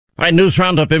All right, News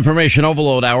Roundup Information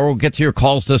Overload Hour. We'll get to your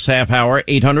calls this half hour.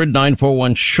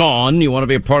 800-941-SEAN. You want to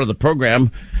be a part of the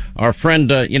program. Our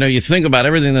friend, you think about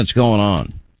everything that's going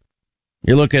on.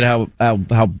 You look at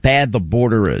how bad the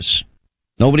border is.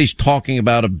 Nobody's talking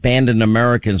about abandoned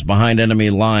Americans behind enemy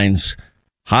lines,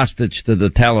 hostage to the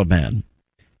Taliban.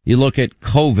 You look at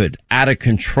COVID, out of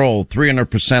control,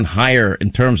 300% higher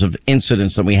in terms of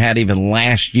incidents than we had even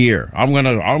last year. I'm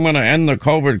gonna end the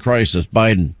COVID crisis,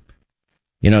 Biden.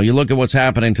 You look at what's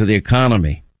happening to the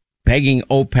economy, begging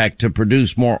OPEC to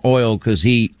produce more oil because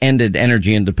he ended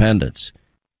energy independence.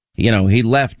 He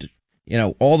left,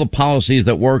 all the policies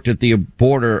that worked at the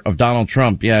border of Donald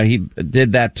Trump. Yeah, he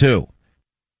did that too.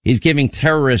 He's giving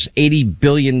terrorists $80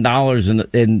 billion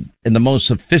in the most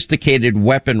sophisticated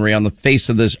weaponry on the face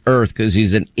of this earth because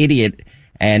he's an idiot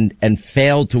and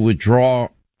failed to withdraw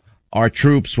our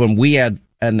troops when we had,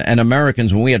 and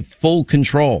Americans, when we had full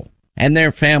control, and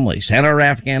their families and our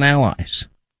Afghan allies.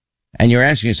 And you're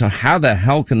asking yourself, how the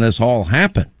hell can this all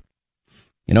happen?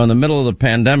 In the middle of the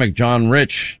pandemic, John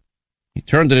Rich, he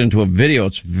turned it into a video.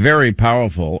 It's very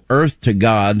powerful. Earth to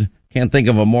God. Can't think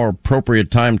of a more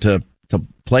appropriate time to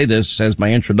play this as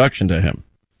my introduction to him.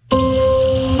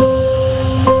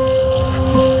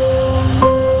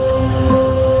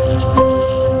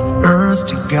 Earth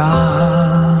to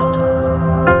God,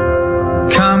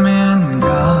 come in,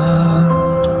 God.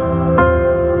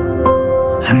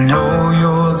 I know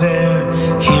you're there,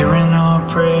 hearing our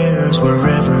prayers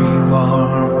wherever you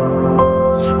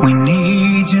are. We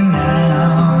need you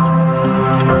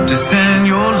now to send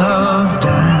your love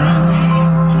down.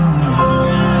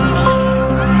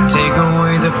 Take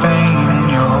away the pain in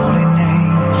your holy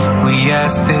name. We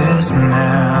ask this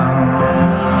now.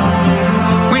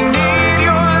 We need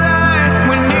your light.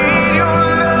 We need your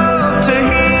love to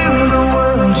heal the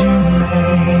world you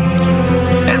made.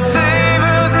 And save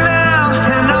us now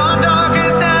in our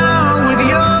darkest hour with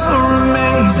your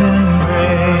amazing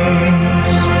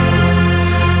grace.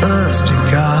 Earth to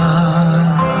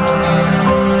God.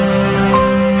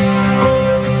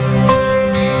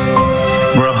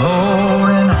 We're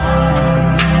holding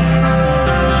on,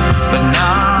 but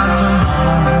not for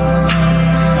long.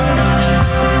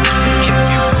 Can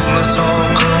you pull us all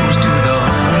close to the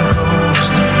Holy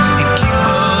Ghost and keep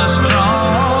us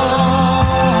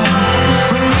strong?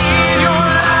 We need your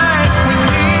light, we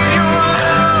need your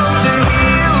love to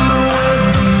heal the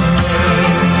world you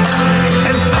made.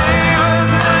 And save us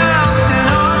now in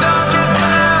our darkest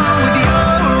hour with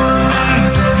your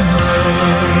amazing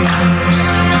grace.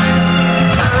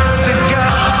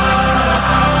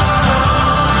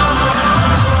 Earth to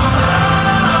God.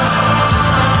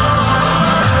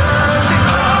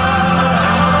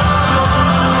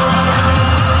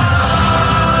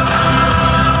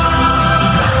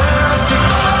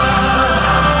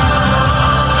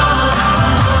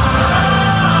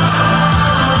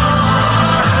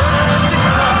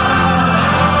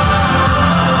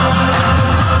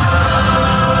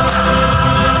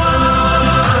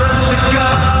 to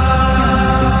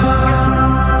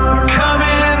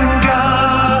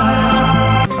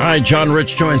All right, John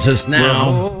Rich joins us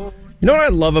now. You know what I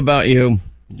love about you?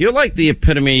 You're like the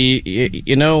epitome.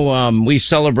 We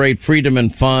celebrate freedom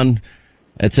and fun.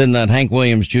 It's in that Hank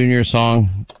Williams Jr.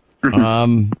 song. You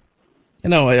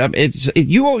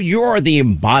are the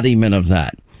embodiment of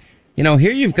that.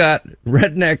 Here you've got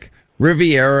Redneck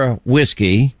Riviera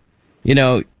whiskey.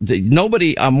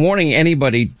 Nobody, I'm warning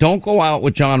anybody, don't go out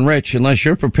with John Rich unless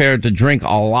you're prepared to drink a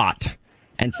lot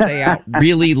and stay out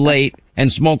really late and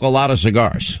smoke a lot of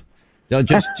cigars.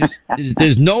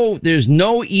 There's no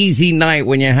easy night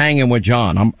when you're hanging with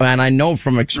John. And I know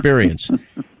from experience.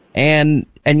 And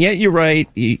yet you're right.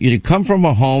 You come from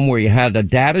a home where you had a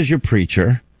dad as your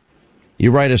preacher.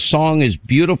 You write a song as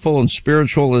beautiful and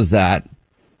spiritual as that.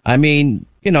 I mean,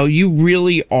 you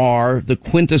really are the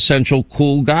quintessential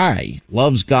cool guy.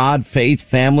 Loves God, faith,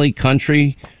 family,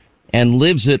 country, and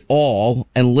lives it all,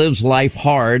 and lives life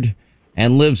hard,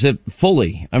 and lives it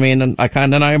fully. I mean, I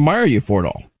admire you for it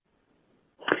all.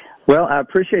 Well, I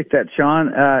appreciate that,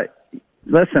 Sean.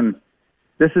 Listen,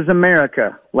 this is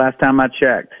America, last time I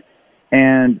checked.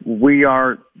 And we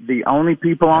are the only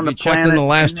people on the planet. You checked in the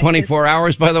last 24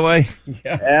 hours, by the way?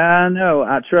 Yeah. I know.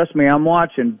 Trust me, I'm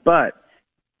watching. But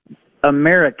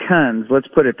Americans, let's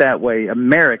put it that way,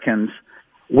 Americans,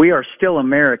 we are still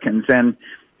Americans. And,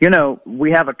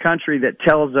 we have a country that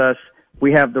tells us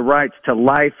we have the rights to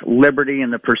life, liberty,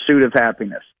 and the pursuit of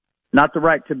happiness. Not the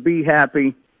right to be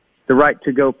happy, the right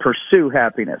to go pursue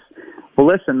happiness. Well,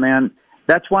 listen, man,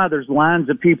 that's why there's lines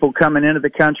of people coming into the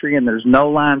country and there's no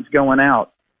lines going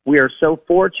out. We are so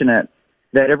fortunate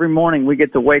that every morning we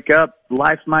get to wake up.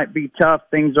 Life might be tough.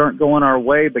 Things aren't going our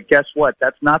way, but guess what?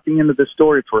 That's not the end of the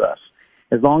story for us.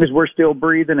 As long as we're still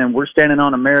breathing and we're standing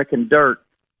on American dirt,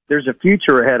 there's a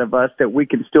future ahead of us that we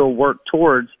can still work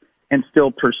towards and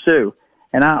still pursue.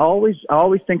 And I always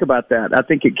think about that. I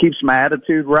think it keeps my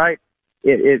attitude right.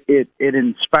 It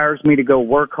inspires me to go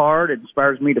work hard. It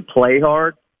inspires me to play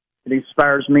hard. It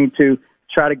inspires me to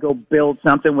try to go build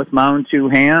something with my own two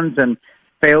hands, and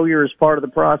failure is part of the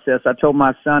process. I told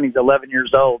my son, he's 11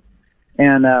 years old,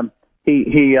 and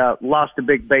he lost a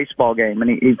big baseball game,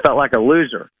 and he felt like a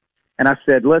loser. And I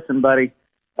said, listen, buddy,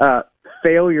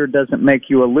 failure doesn't make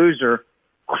you a loser.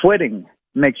 Quitting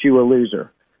makes you a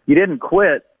loser. You didn't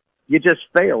quit. You just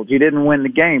failed. You didn't win the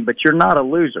game, but you're not a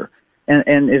loser.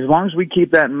 And as long as we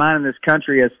keep that in mind in this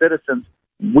country as citizens,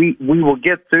 we will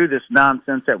get through this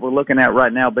nonsense that we're looking at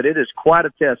right now. But it is quite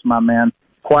a test, my man,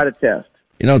 quite a test.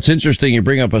 You know, it's interesting you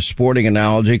bring up a sporting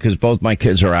analogy because both my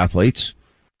kids are athletes,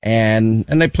 and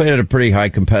they play at a pretty high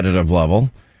competitive level.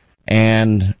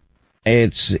 And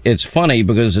it's funny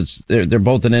because they're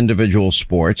both in individual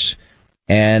sports.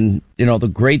 And, you know, the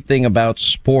great thing about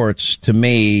sports to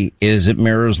me is it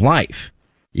mirrors life.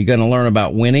 You're going to learn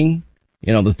about winning,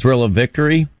 you know, the thrill of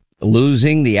victory,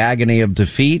 losing, the agony of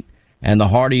defeat. And the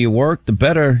harder you work, the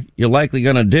better you're likely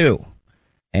going to do.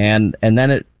 And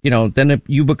then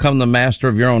you become the master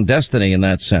of your own destiny in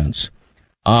that sense.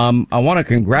 I want to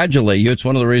congratulate you. It's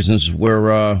one of the reasons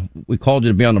we called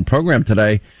you to be on the program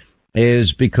today,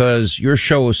 is because your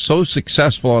show is so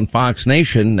successful on Fox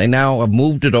Nation. They now have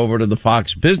moved it over to the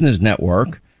Fox Business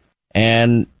Network,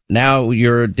 and now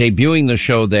you're debuting the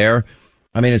show there.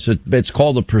 I mean, it's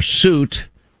called The Pursuit.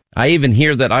 I even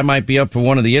hear that I might be up for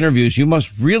one of the interviews. You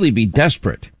must really be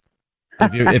desperate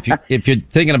if you're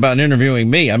thinking about interviewing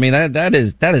me. I mean, that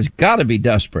has got to be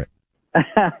desperate.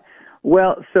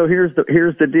 Well, so here's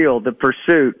the deal. The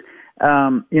Pursuit.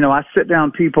 I sit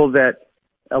down people that,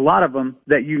 a lot of them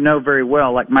that you know very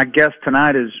well. Like my guest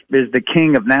tonight is the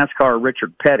king of NASCAR,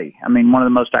 Richard Petty. I mean, one of the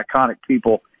most iconic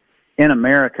people in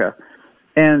America.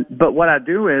 But what I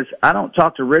do is I don't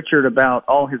talk to Richard about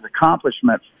all his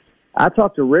accomplishments. I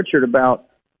talk to Richard about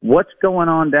what's going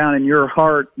on down in your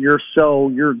heart, your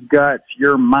soul, your guts,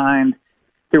 your mind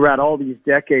throughout all these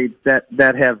decades that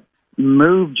have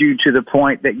moved you to the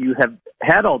point that you have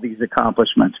had all these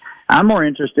accomplishments. I'm more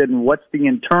interested in what's the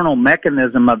internal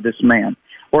mechanism of this man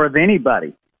or of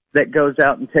anybody that goes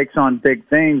out and takes on big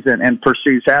things and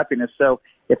pursues happiness. So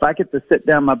if I get to sit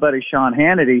down my buddy Sean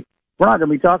Hannity, we're not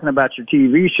going to be talking about your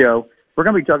TV show. We're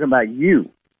going to be talking about you.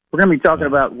 We're going to be talking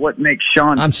about what makes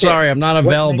Sean. I'm sorry, I'm not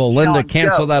available. Linda,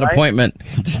 cancel that appointment.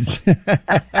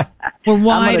 We're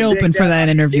wide open for that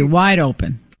interview. Wide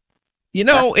open. You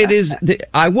know, it is.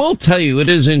 I will tell you, it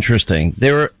is interesting.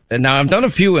 Now, I've done a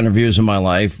few interviews in my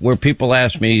life where people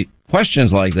ask me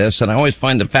questions like this, and I always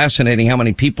find it fascinating how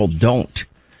many people don't.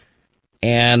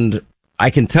 And I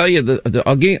can tell you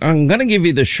I'm going to give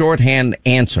you the shorthand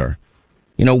answer.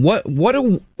 You know,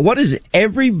 what does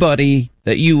everybody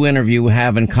that you interview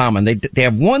have in common? They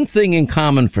have one thing in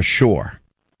common for sure,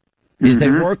 is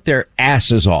they work their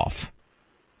asses off.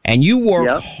 And you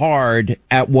work hard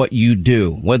at what you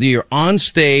do, whether you're on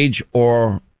stage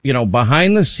or, you know,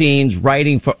 behind the scenes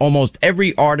writing for almost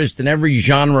every artist in every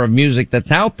genre of music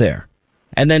that's out there,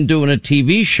 and then doing a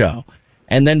TV show,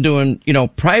 and then doing, you know,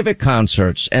 private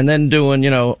concerts, and then doing,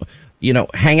 you know,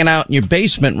 hanging out in your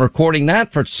basement and recording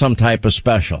that for some type of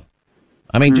special.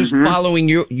 I mean, just following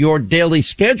your daily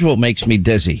schedule makes me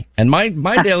dizzy. And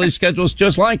my daily schedule is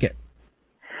just like it.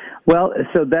 Well,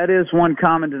 so that is one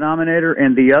common denominator.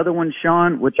 And the other one,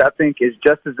 Sean, which I think is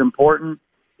just as important,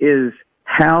 is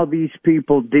how these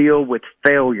people deal with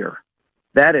failure.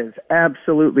 That is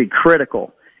absolutely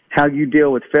critical, how you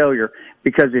deal with failure.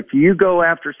 Because if you go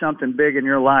after something big in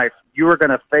your life, you are going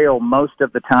to fail most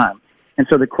of the time. And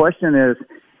so the question is,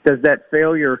 does that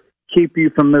failure keep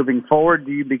you from moving forward?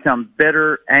 Do you become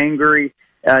bitter, angry,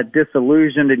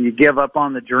 disillusioned, and you give up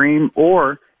on the dream?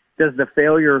 Or does the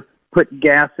failure put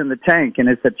gas in the tank and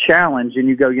it's a challenge and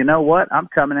you go, you know what, I'm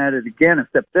coming at it again,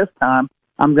 except this time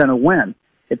I'm going to win?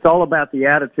 It's all about the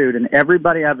attitude. And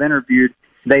everybody I've interviewed,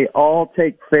 they all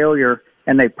take failure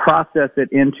and they process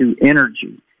it into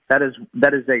energy. That is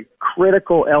a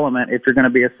critical element if you're going to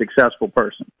be a successful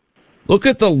person. Look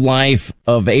at the life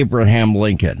of Abraham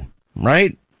Lincoln,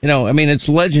 right? You know, I mean, it's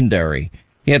legendary.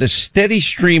 He had a steady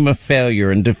stream of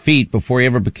failure and defeat before he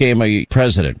ever became a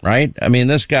president, right? I mean,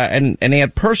 this guy, and he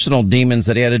had personal demons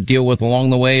that he had to deal with along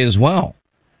the way as well.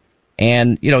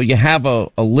 And, you know, you have a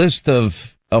list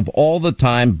of all the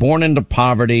time, born into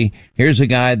poverty. Here's a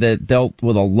guy that dealt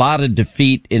with a lot of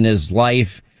defeat in his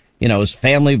life. You know, his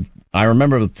family I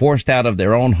remember forced out of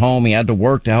their own home. He had to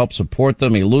work to help support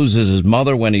them. He loses his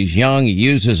mother when he's young. He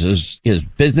uses his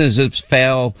businesses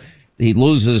fail. He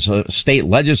loses a state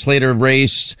legislator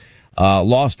race,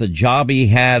 lost a job he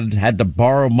had to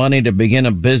borrow money to begin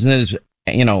a business,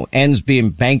 ends being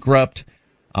bankrupt,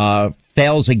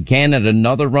 fails again at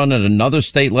another run at another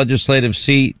state legislative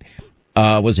seat.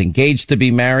 Was engaged to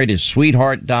be married. His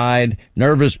sweetheart died.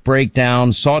 Nervous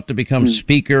breakdown. Sought to become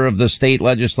Speaker of the state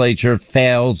legislature.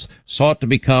 Fails. Sought to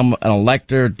become an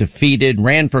elector. Defeated.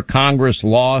 Ran for Congress.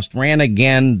 Lost. Ran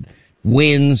again.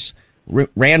 Wins.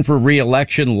 Ran for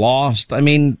re-election. Lost. I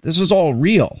mean, this is all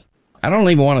real. I don't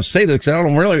even want to say this because I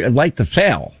don't really like to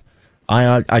fail.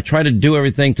 I try to do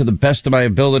everything to the best of my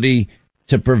ability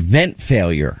to prevent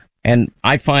failure. And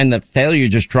I find that failure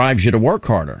just drives you to work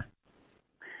harder.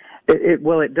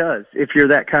 It does. If you're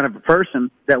that kind of a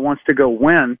person that wants to go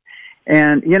win.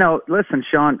 And, listen,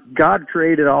 Sean, God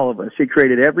created all of us. He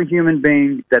created every human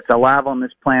being that's alive on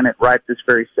this planet right this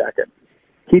very second.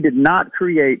 He did not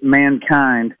create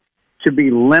mankind to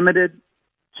be limited,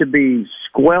 to be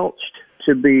squelched,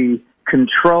 to be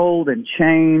controlled and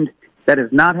chained. That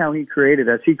is not how he created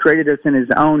us. He created us in his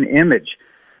own image.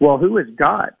 Well, who is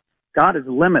God? God is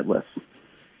limitless.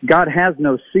 God has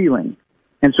no ceiling.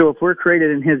 And so if we're created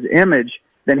in his image,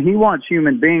 then he wants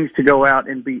human beings to go out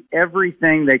and be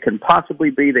everything they can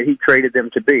possibly be that he created them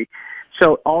to be.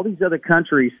 So all these other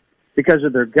countries, because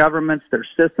of their governments, their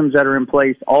systems that are in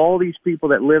place, all these people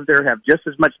that live there have just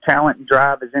as much talent and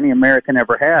drive as any American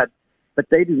ever had, but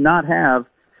they do not have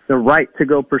the right to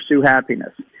go pursue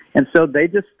happiness. And so they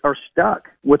just are stuck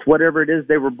with whatever it is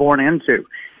they were born into.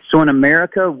 So in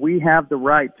America, we have the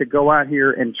right to go out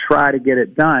here and try to get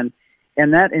it done.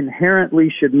 And that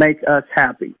inherently should make us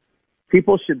happy.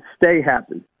 People should stay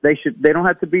happy. They don't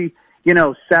have to be,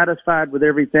 satisfied with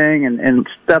everything and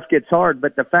stuff gets hard.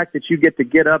 But the fact that you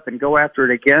get up and go after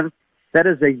it again, that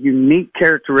is a unique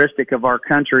characteristic of our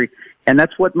country. And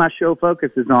that's what my show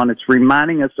focuses on. It's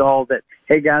reminding us all that,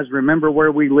 hey guys, remember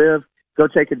where we live. Go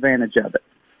take advantage of it.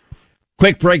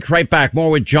 Quick break, right back.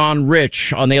 More with John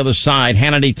Rich on the other side.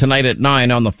 Hannity tonight at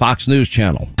 9 on the Fox News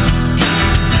Channel.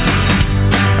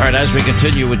 All right, as we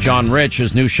continue with John Rich,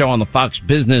 his new show on the Fox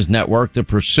Business Network, The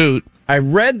Pursuit. I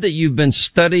read that you've been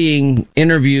studying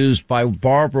interviews by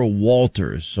Barbara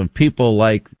Walters of people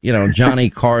like,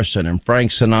 Johnny Carson and Frank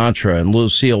Sinatra and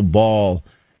Lucille Ball.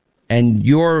 And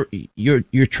you're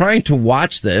trying to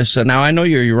watch this. And now I know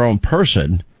you're your own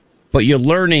person, but you're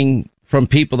learning from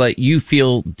people that you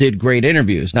feel did great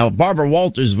interviews. Now, Barbara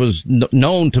Walters was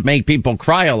known to make people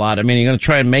cry a lot. I mean, you're going to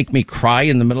try and make me cry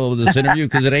in the middle of this interview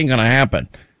because it ain't going to happen.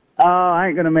 Oh, I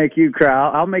ain't going to make you cry.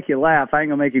 I'll make you laugh. I ain't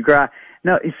going to make you cry.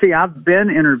 No, you see, I've been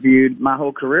interviewed my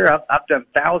whole career. I've done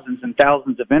thousands and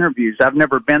thousands of interviews. I've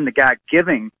never been the guy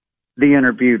giving the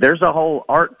interview. There's a whole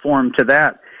art form to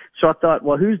that. So I thought,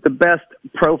 well, who's the best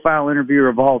profile interviewer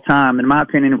of all time? In my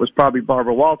opinion, it was probably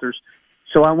Barbara Walters.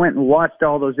 So I went and watched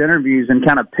all those interviews and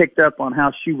kind of picked up on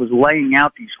how she was laying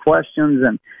out these questions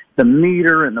and the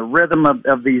meter and the rhythm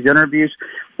of these interviews.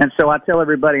 And so I tell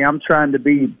everybody I'm trying to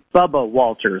be Bubba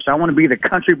Walters. I want to be the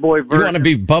country boy version. You want to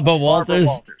be Bubba Walters?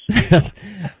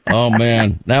 Oh,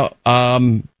 man. Now,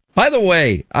 by the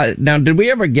way, did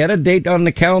we ever get a date on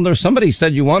the calendar? Somebody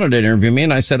said you wanted to interview me,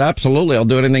 and I said, absolutely, I'll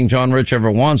do anything John Rich ever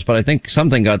wants, but I think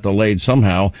something got delayed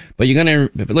somehow. But you're going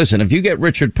to, listen, if you get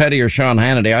Richard Petty or Sean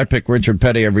Hannity, I pick Richard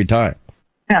Petty every time.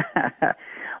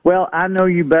 Well, I know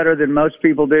you better than most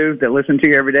people do that listen to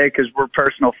you every day because we're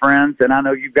personal friends, and I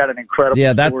know you've got an incredible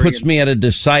Yeah, that story puts me at a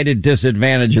decided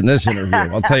disadvantage in this interview.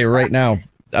 I'll tell you right now.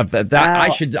 I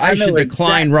should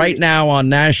decline right now on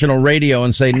national radio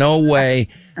and say, no way,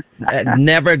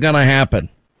 never going to happen.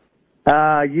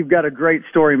 You've got a great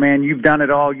story, man. You've done it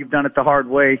all. You've done it the hard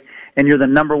way, and you're the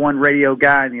number one radio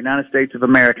guy in the United States of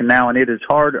America now, and it is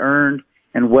hard-earned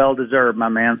and well-deserved, my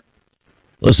man.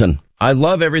 Listen, I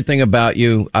love everything about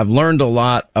you. I've learned a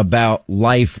lot about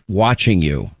life watching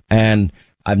you, and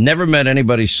I've never met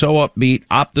anybody so upbeat,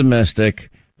 optimistic,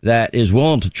 that is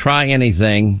willing to try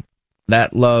anything,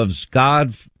 that loves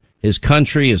God, his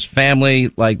country, his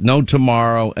family like no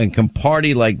tomorrow, and can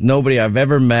party like nobody I've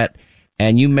ever met,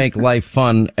 and you make life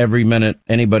fun every minute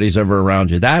anybody's ever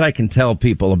around you. That I can tell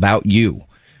people about you.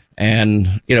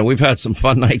 And, we've had some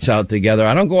fun nights out together.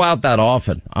 I don't go out that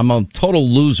often. I'm a total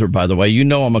loser, by the way.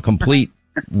 I'm a complete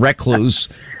recluse,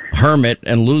 hermit,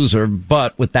 and loser.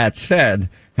 But with that said,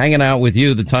 hanging out with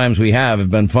you the times we have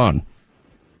been fun.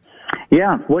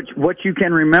 Yeah, what you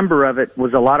can remember of it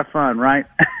was a lot of fun, right?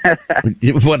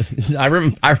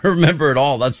 I remember it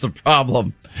all. That's the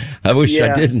problem. I wish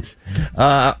I didn't.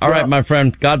 All right, my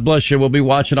friend. God bless you. We'll be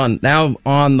watching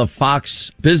on the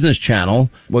Fox Business Channel.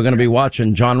 We're going to be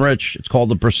watching John Rich. It's called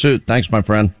The Pursuit. Thanks, my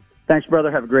friend. Thanks, brother.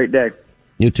 Have a great day.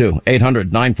 You too.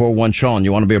 800-941-SEAN.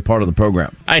 You want to be a part of the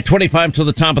program. All right, 25 to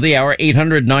the top of the hour.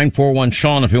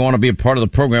 800-941-SEAN. If you want to be a part of the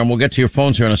program, we'll get to your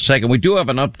phones here in a second. We do have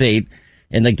an update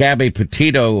in the Gabby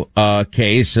Petito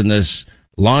case, and this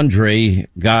laundry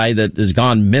guy that has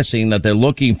gone missing that they're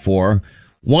looking for.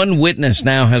 One witness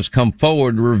now has come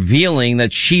forward revealing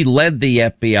that she led the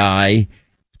FBI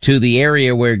to the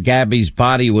area where Gabby's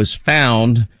body was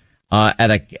found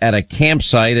at a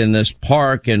campsite in this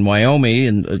park in Wyoming,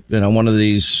 and one of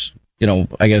these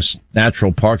I guess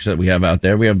natural parks that we have out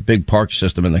there. We have a big park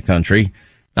system in the country.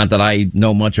 Not that I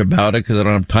know much about it because I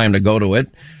don't have time to go to it.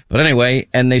 But anyway,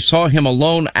 and they saw him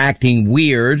alone acting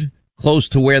weird close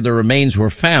to where the remains were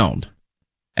found.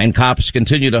 And cops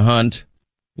continue to hunt,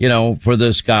 for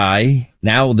this guy.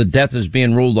 Now the death is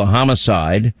being ruled a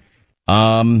homicide.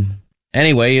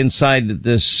 Anyway, inside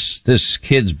this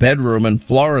kid's bedroom in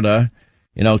Florida,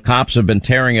 cops have been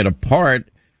tearing it apart.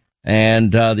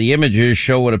 And the images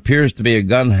show what appears to be a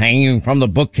gun hanging from the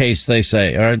bookcase, they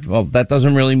say. All right, well, that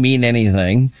doesn't really mean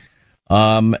anything.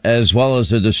 As well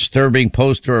as a disturbing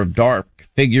poster of dark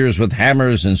figures with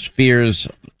hammers and spears.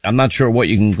 I'm not sure what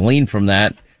you can glean from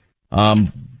that.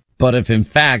 But if, in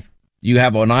fact, you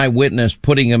have an eyewitness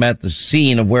putting him at the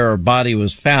scene of where her body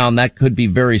was found, that could be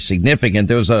very significant.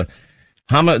 There was a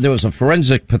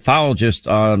forensic pathologist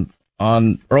on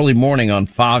early morning on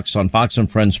Fox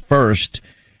and Friends First,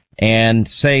 and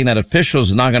saying that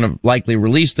officials are not going to likely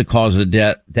release the cause of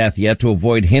death yet to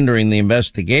avoid hindering the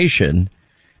investigation.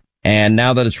 And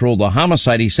now that it's ruled a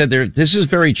homicide, he said this is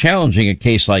very challenging, a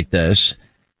case like this.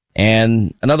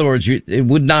 And in other words, it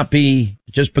would not be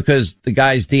just because the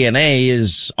guy's DNA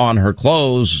is on her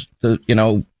clothes,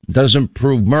 doesn't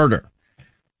prove murder.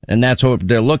 And that's what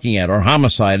they're looking at, or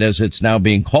homicide as it's now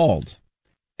being called.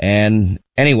 And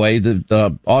anyway,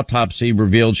 the autopsy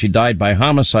revealed she died by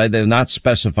homicide. They're not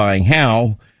specifying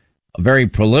how, very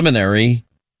preliminary.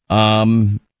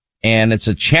 And it's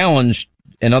a challenge,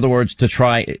 in other words, to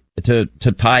try to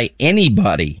tie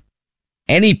anybody,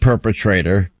 any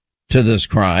perpetrator to this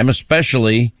crime,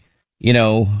 especially,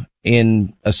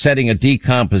 in a setting of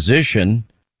decomposition,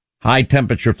 high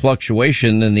temperature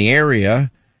fluctuation in the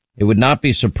area. It would not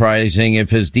be surprising if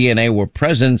his DNA were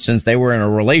present, since they were in a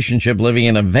relationship living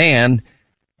in a van.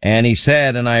 And he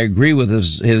said, and I agree with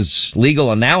his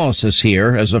legal analysis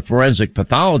here as a forensic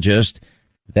pathologist,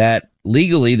 that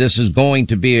legally this is going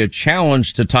to be a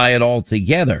challenge to tie it all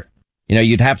together.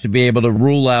 You'd have to be able to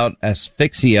rule out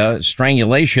asphyxia,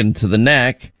 strangulation to the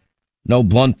neck, no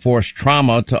blunt force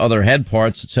trauma to other head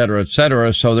parts, et cetera, et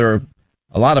cetera. So there are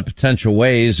a lot of potential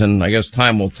ways, and I guess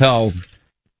time will tell.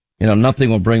 Nothing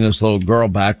will bring this little girl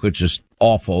back, which is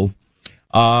awful.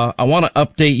 I want to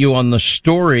update you on the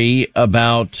story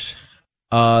about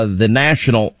the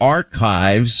National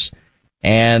Archives.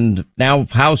 And now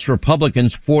House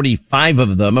Republicans, 45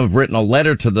 of them, have written a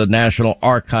letter to the National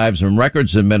Archives and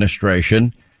Records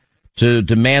Administration to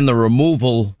demand the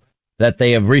removal that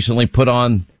they have recently put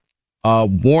on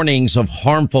warnings of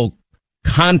harmful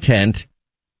content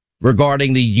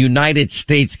regarding the United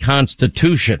States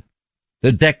Constitution,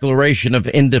 the Declaration of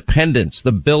Independence,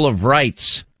 the Bill of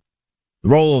Rights. The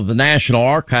role of the National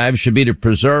Archives should be to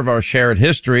preserve our shared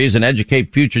histories and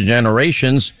educate future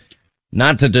generations,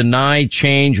 not to deny,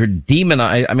 change, or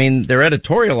demonize. I mean, they're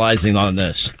editorializing on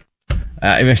this.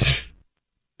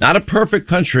 Not a perfect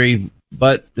country,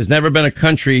 but there's never been a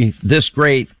country this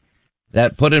great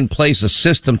that put in place a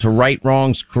system to right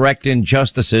wrongs, correct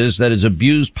injustices, that has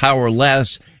abused power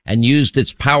less and used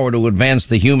its power to advance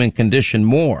the human condition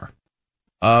more.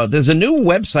 There's a new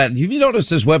website. Have you noticed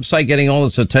this website getting all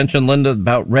this attention, Linda,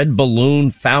 about Red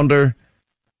Balloon founder?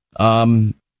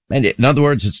 And in other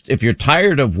words, if you're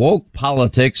tired of woke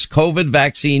politics, COVID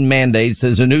vaccine mandates,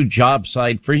 there's a new job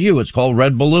site for you. It's called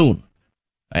Red Balloon.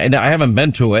 And I haven't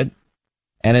been to it.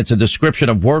 And it's a description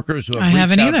of workers who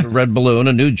have reached out to Red Balloon,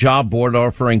 a new job board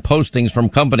offering postings from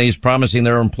companies promising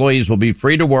their employees will be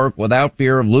free to work without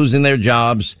fear of losing their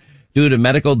jobs due to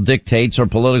medical dictates or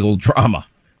political drama.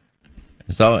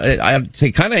 So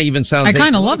it kind of even sounds. I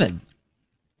kind of love it.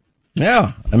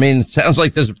 Yeah, I mean, it sounds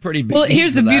like there's a pretty big. Well,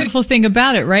 here's the beautiful thing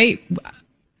about it, right?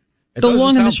 The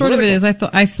long and the short of it is,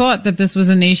 I thought that this was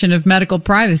a nation of medical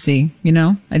privacy.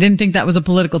 I didn't think that was a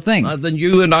political thing. Then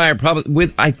you and I are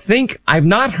probably I think I've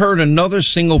not heard another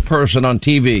single person on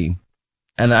TV,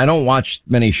 and I don't watch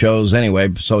many shows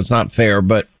anyway, so it's not fair.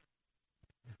 But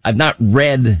I've not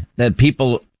read that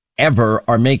people ever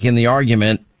are making the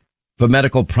argument for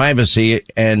medical privacy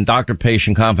and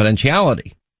doctor-patient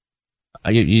confidentiality.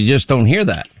 You just don't hear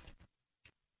that.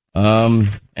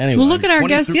 Anyway. Well, look at our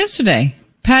guest yesterday,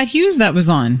 Pat Hughes, that was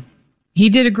on. He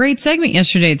did a great segment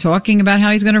yesterday talking about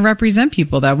how he's going to represent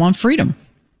people that want freedom.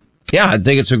 Yeah, I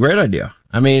think it's a great idea.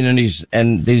 I mean, and he's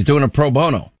doing a pro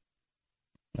bono.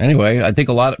 Anyway, I think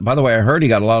by the way, I heard he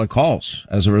got a lot of calls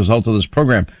as a result of this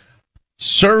program.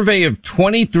 Survey of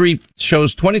 23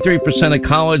 shows 23% of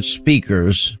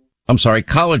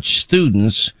college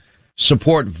students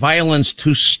support violence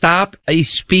to stop a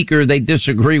speaker they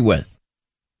disagree with.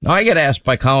 Now, I get asked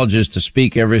by colleges to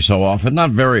speak every so often,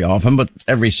 not very often, but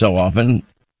every so often.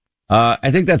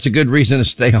 I think that's a good reason to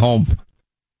stay home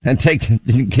and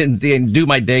do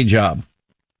my day job.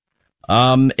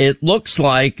 It looks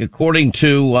like, according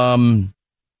to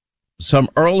some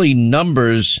early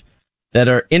numbers that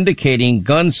are indicating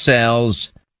gun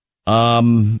sales,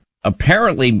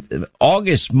 apparently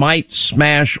August might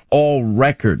smash all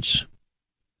records.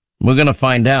 We're going to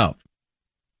find out.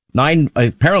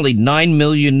 Apparently 9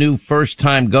 million new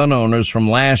first-time gun owners from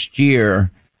last year,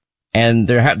 and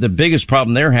the biggest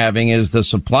problem they're having is the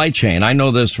supply chain. I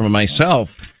know this from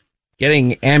myself.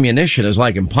 Getting ammunition is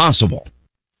like impossible.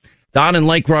 Don in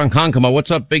Lake Ronkonkoma.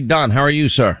 What's up, Big Don? How are you,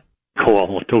 sir?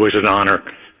 Cool. It's always an honor.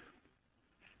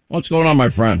 What's going on, my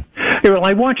friend? Yeah, well,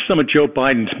 I watched some of Joe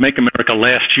Biden's Make America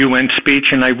Last UN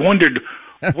speech, and I wondered,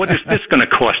 what is this going to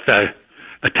cost the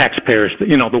taxpayers,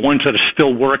 the ones that are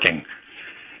still working?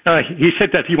 He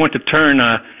said that he wanted to turn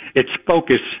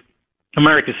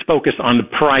America's focus on the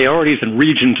priorities and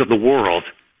regions of the world.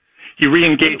 He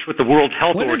re-engaged with the World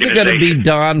Health Organization. When is it going to be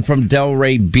Don from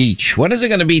Delray Beach? When is it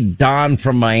going to be Don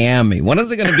from Miami? When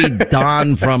is it going to be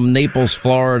Don from Naples,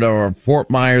 Florida, or Fort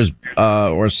Myers,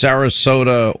 or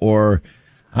Sarasota, or,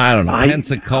 I don't know,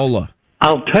 Pensacola?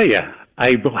 I'll tell you,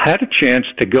 I had a chance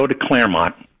to go to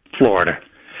Claremont, Florida,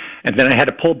 and then I had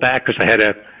to pull back because I had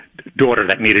a daughter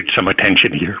that needed some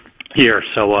attention here.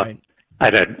 So right. I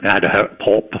had to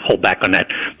pull back on that.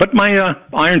 But my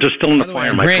irons are still in the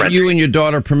fire, my friend. Grant you and your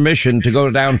daughter permission to go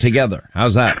down together.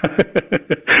 How's that?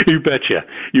 You betcha.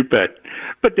 You bet.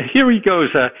 But here he goes.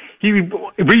 He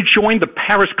rejoined the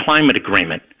Paris Climate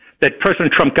Agreement that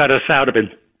President Trump got us out of in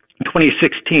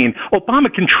 2016.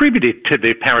 Obama contributed to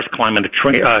the Paris Climate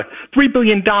 $3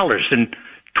 billion in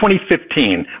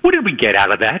 2015. What did we get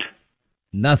out of that?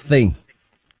 Nothing.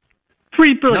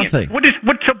 $3 billion. Nothing.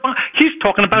 What's Obama? He's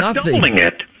talking about doubling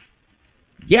it.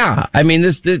 Yeah, I mean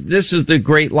this is the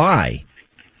great lie.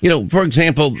 For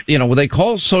example, what they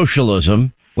call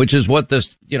socialism, which is what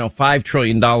this $5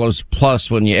 trillion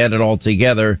plus when you add it all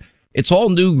together, it's all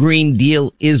New Green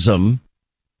Deal-ism.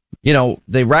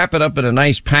 They wrap it up in a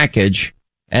nice package,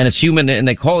 and it's human, and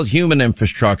they call it human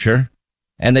infrastructure,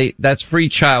 and that's free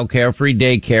childcare, free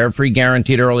daycare, free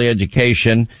guaranteed early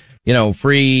education.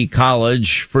 Free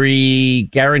college, free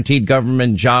guaranteed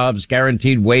government jobs,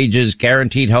 guaranteed wages,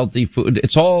 guaranteed healthy food.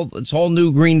 It's all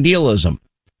New Green Dealism,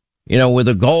 with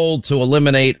a goal to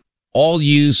eliminate all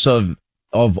use of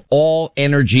all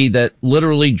energy that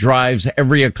literally drives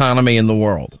every economy in the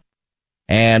world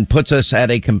and puts us at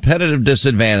a competitive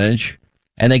disadvantage.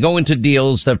 And they go into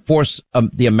deals that force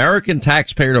the American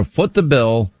taxpayer to foot the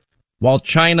bill while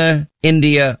China,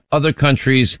 India, other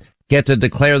countries get to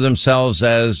declare themselves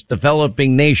as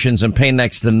developing nations and pay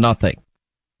next to nothing.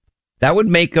 That would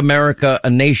make America a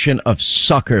nation of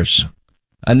suckers,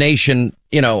 a nation,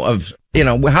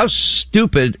 how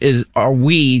stupid are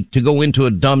we to go into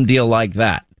a dumb deal like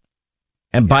that?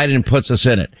 And Biden puts us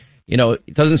in it.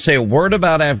 It doesn't say a word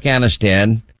about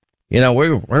Afghanistan.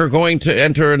 We're going to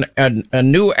enter a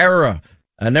new era,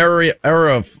 an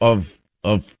era of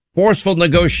forceful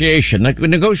negotiation.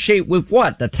 Negotiate with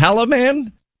what? The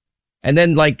Taliban? And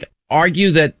then argue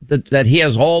that he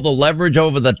has all the leverage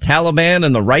over the Taliban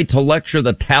and the right to lecture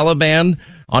the Taliban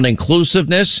on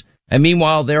inclusiveness. And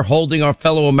meanwhile, they're holding our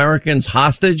fellow Americans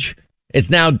hostage. It's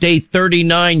now day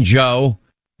 39, Joe,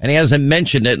 and he hasn't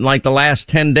mentioned it in the last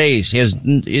 10 days.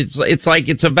 It's like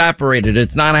it's evaporated.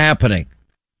 It's not happening.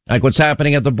 Like what's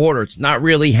happening at the border. It's not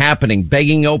really happening.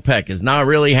 Begging OPEC is not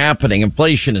really happening.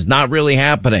 Inflation is not really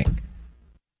happening.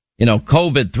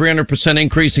 COVID, 300%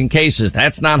 increase in cases.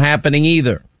 That's not happening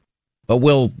either. But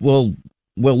we'll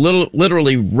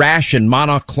literally ration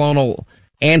monoclonal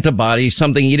antibodies,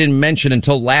 something he didn't mention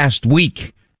until last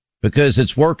week, because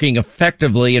it's working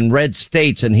effectively in red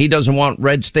states, and he doesn't want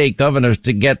red state governors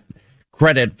to get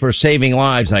credit for saving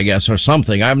lives, I guess, or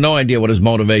something. I have no idea what his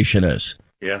motivation is.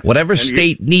 Yeah. Whatever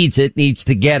state needs it, needs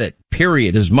to get it,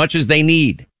 period, as much as they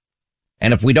need.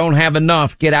 And if we don't have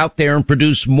enough, get out there and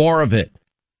produce more of it.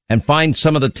 and find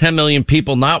some of the 10 million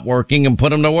people not working and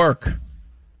put them to work.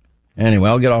 Anyway,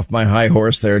 I'll get off my high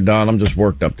horse there, Don. I'm just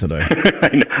worked up today.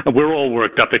 We're all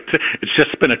worked up. It's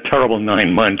just been a terrible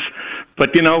 9 months.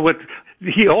 But you know what?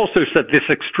 He also said this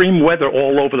extreme weather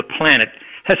all over the planet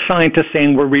has scientists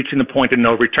saying we're reaching the point of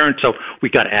no return, so we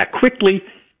got to act quickly.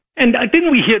 And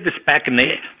didn't we hear this back in the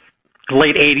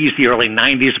late 80s, the early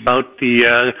 90s about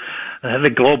the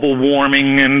global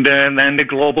warming and then the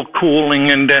global cooling,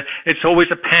 and it's always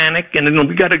a panic, and then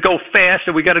we got to go fast,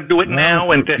 and we got to do it now.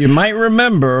 And you might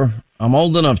remember, I'm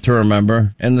old enough to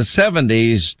remember, in the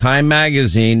 70s, Time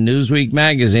Magazine, Newsweek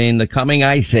Magazine, the coming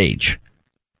ice age.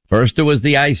 First it was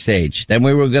the ice age, then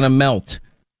we were going to melt.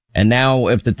 And now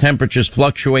if the temperatures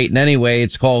fluctuate in any way,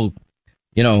 it's called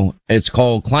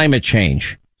climate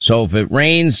change. So if it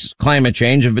rains, climate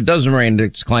change. If it doesn't rain,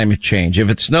 it's climate change. If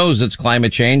it snows, it's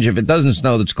climate change. If it doesn't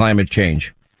snow, it's climate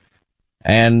change.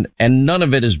 And none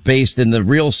of it is based in the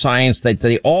real science that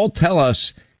they all tell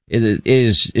us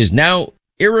is now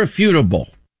irrefutable.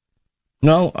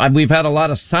 No, we've had a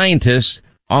lot of scientists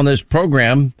on this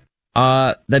program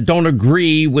that don't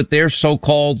agree with their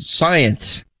so-called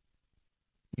science.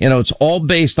 You know, it's all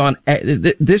based on,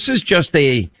 this is just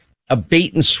a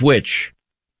bait and switch.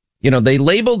 You know, they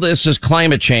label this as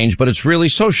climate change, but it's really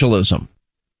socialism.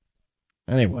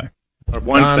 Anyway.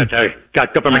 One that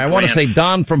got government I want to say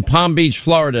Don from Palm Beach,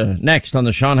 Florida, next on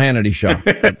the Sean Hannity Show.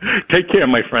 Take care,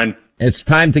 my friend. It's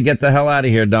time to get the hell out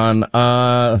of here, Don.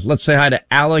 Let's say hi to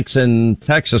Alex in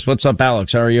Texas. What's up,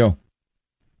 Alex? How are you?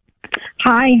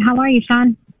 Hi, how are you,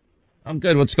 Sean? I'm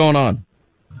good. What's going on?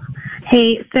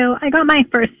 Hey, so I got my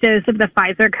first dose of the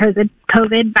Pfizer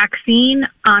COVID vaccine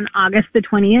on August the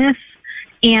 20th.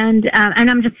 And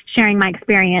I'm just sharing my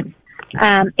experience.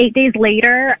 8 days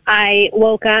later, I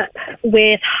woke up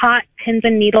with hot pins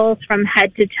and needles from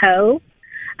head to toe.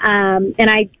 And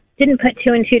I didn't put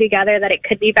two and two together that it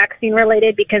could be vaccine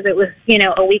related because it was,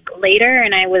 a week later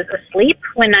and I was asleep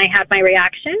when I had my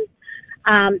reaction.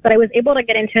 But I was able to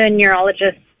get into a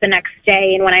neurologist the next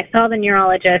day. And when I saw the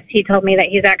neurologist, he told me that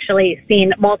he's actually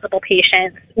seen multiple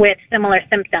patients with similar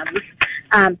symptoms.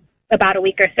 About a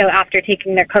week or so after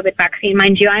taking their COVID vaccine.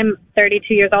 Mind you, I'm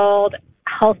 32 years old,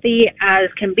 healthy as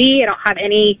can be. I don't have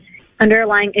any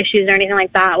underlying issues or anything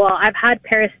like that. Well, I've had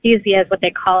paresthesia is what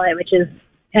they call it, which is,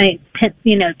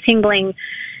 tingling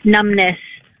numbness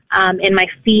in my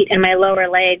feet and my lower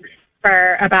legs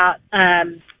for about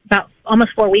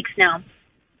almost 4 weeks now.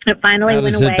 It finally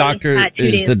went away.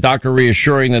 Is the doctor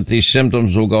reassuring that these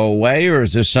symptoms will go away, or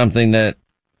is this something that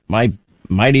might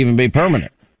even be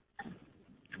permanent?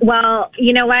 Well,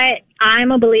 you know what? I'm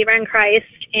a believer in Christ,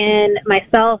 and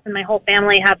myself and my whole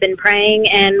family have been praying,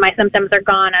 and my symptoms are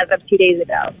gone as of 2 days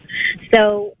ago.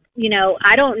 So,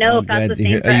 I don't know if that's the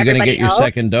same for everybody else. Are you going to get your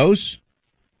second dose?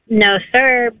 No,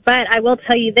 sir. But I will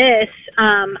tell you this.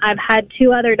 I've had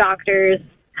two other doctors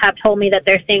have told me that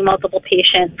they're seeing multiple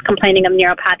patients complaining of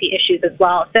neuropathy issues as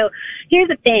well. So here's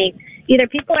the thing. Either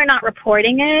people are not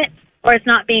reporting it, or it's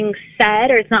not being said,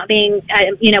 or it's not being,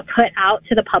 put out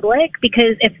to the public.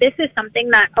 Because if this is something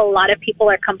that a lot of people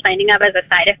are complaining of as a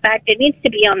side effect, it needs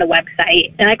to be on the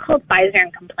website. And I called Pfizer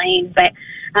and complained. But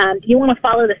if you want to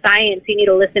follow the science, you need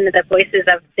to listen to the voices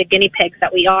of the guinea pigs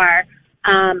that we are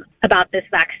about this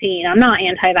vaccine. I'm not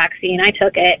anti-vaccine. I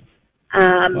took it.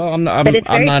 Well, I'm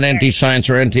not anti-science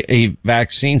or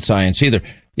anti-vaccine science either.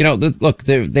 Look,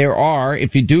 there are,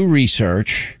 if you do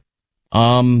research,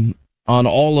 on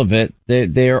all of it,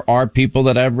 there are people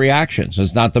that have reactions.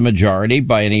 It's not the majority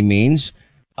by any means,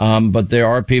 but there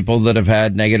are people that have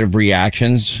had negative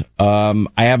reactions. I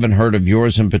haven't heard of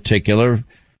yours in particular,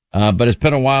 but it's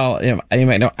been a while.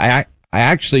 I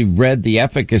actually read the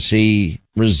efficacy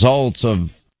results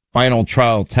of final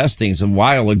trial testings a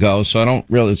while ago, so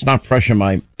it's not fresh in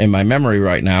my memory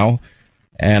right now,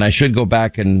 and I should go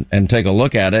back and take a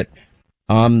look at it.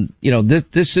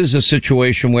 This is a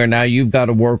situation where now you've got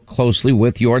to work closely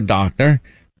with your doctor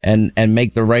and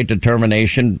make the right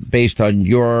determination based on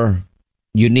your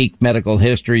unique medical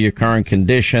history, your current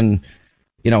condition,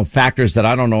 factors that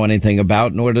I don't know anything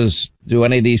about, nor do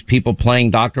any of these people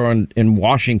playing doctor in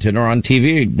Washington or on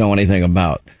TV know anything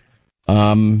about. I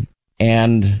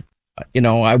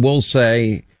will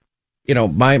say,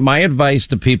 my advice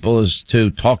to people is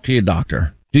to talk to your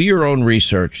doctor, do your own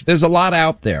research. There's a lot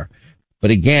out there. But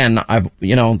again,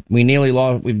 we've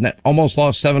almost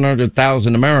lost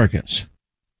 700,000 Americans.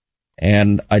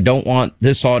 And I don't want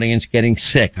this audience getting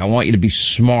sick. I want you to be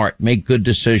smart, make good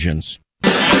decisions.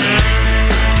 All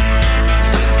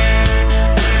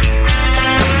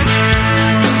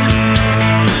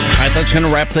right, That's going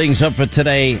to wrap things up for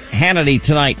today. Hannity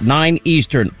tonight, 9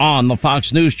 Eastern on the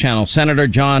Fox News Channel. Senator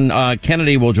John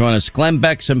Kennedy will join us. Glenn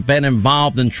Beck's been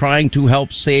involved in trying to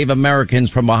help save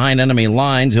Americans from behind enemy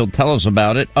lines. He'll tell us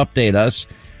about it, update us.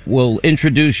 We'll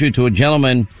introduce you to a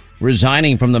gentleman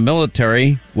resigning from the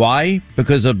military. Why?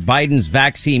 Because of Biden's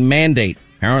vaccine mandate.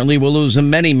 Apparently, we're losing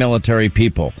many military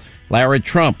people. Lara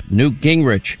Trump, Newt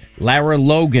Gingrich, Lara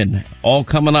Logan, all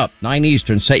coming up. 9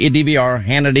 Eastern. Set your DVR.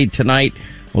 Hannity tonight.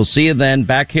 We'll see you then.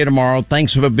 Back here tomorrow.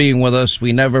 Thanks for being with us.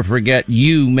 We never forget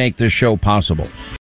you make this show possible.